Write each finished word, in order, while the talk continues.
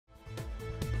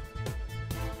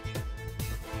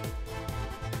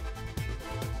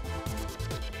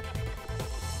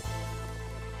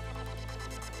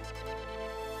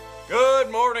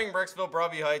Good morning, Brecksville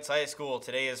Broadview Heights High School.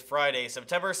 Today is Friday,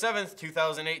 September 7th,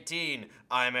 2018.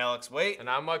 I'm Alex Waite. And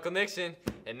I'm Michael Nixon.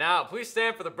 And now, please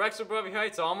stand for the Brecksville Broadview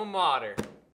Heights alma mater.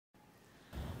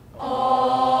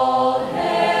 All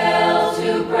hail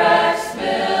to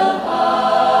Brecksville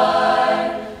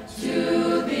High,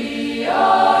 to thee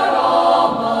our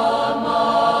alma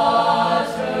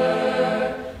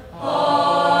mater.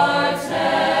 Hearts,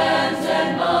 hands,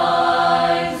 and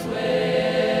minds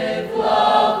with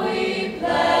love we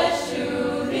pledge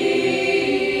to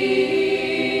thee,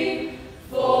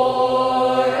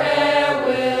 fore'er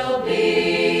will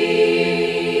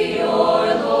be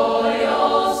your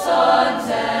loyal sons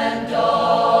and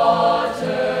daughters.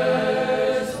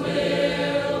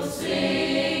 Will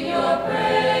sing your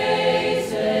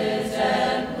praises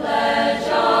and pledge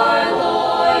our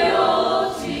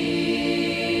loyalty.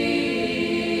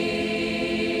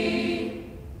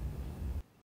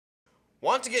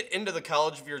 Want to get into the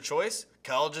college of your choice?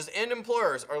 Colleges and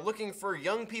employers are looking for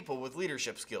young people with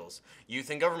leadership skills. Youth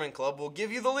and Government Club will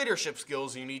give you the leadership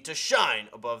skills you need to shine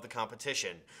above the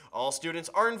competition. All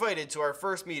students are invited to our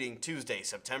first meeting Tuesday,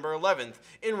 September 11th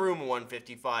in room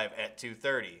 155 at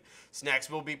 2:30. Snacks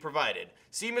will be provided.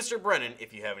 See Mr. Brennan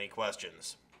if you have any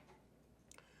questions.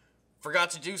 Forgot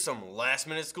to do some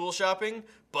last-minute school shopping?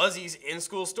 Buzzy's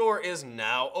in-school store is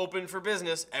now open for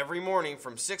business every morning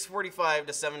from 6:45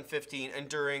 to 7:15 and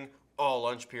during all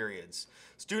lunch periods.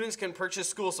 Students can purchase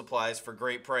school supplies for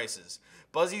great prices.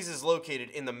 Buzzy's is located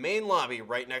in the main lobby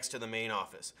right next to the main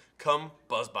office. Come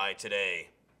buzz by today.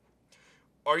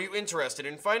 Are you interested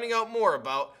in finding out more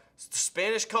about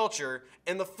Spanish culture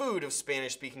and the food of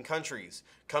Spanish-speaking countries?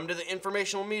 Come to the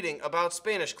informational meeting about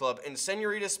Spanish Club in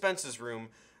Senorita Spence's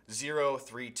room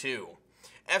 032.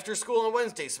 After school on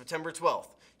Wednesday, September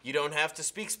 12th. You don't have to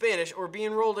speak Spanish or be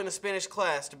enrolled in a Spanish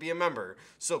class to be a member,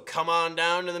 so come on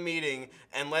down to the meeting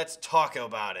and let's talk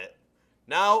about it.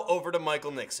 Now over to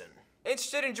Michael Nixon.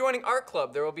 Interested in joining Art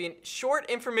Club? There will be a short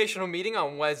informational meeting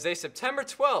on Wednesday, September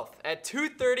 12th at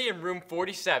 2:30 in room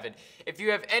 47. If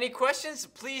you have any questions,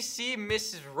 please see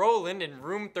Mrs. Rowland in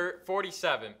room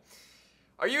 47.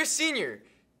 Are you a senior?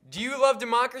 Do you love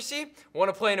democracy? Want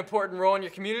to play an important role in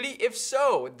your community? If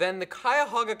so, then the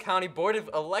Cuyahoga County Board of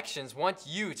Elections wants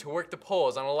you to work the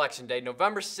polls on Election Day,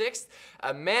 November 6th.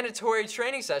 A mandatory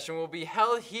training session will be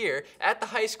held here at the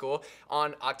high school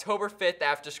on October 5th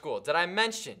after school. Did I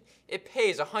mention it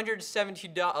pays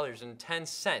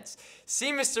 $172.10?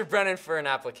 See Mr. Brennan for an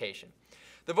application.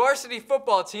 The varsity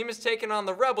football team is taking on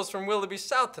the Rebels from Willoughby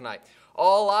South tonight.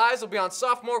 All eyes will be on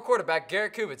sophomore quarterback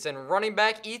Garrett Kubitz and running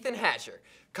back Ethan Hatcher.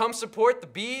 Come support the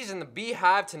Bees in the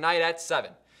Beehive tonight at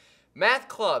 7. Math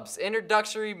Club's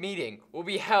introductory meeting will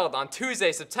be held on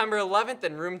Tuesday, September 11th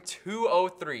in room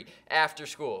 203 after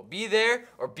school. Be there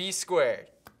or be squared.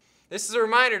 This is a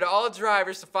reminder to all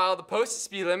drivers to follow the posted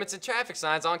speed limits and traffic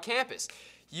signs on campus.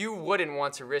 You wouldn't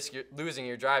want to risk losing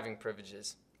your driving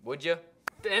privileges, would you?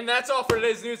 And that's all for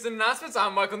today's news and announcements.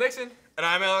 I'm Michael Nixon. And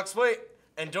I'm Alex Waite.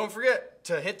 And don't forget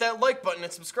to hit that like button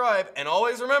and subscribe. And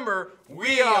always remember,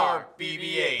 we are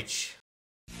BBH.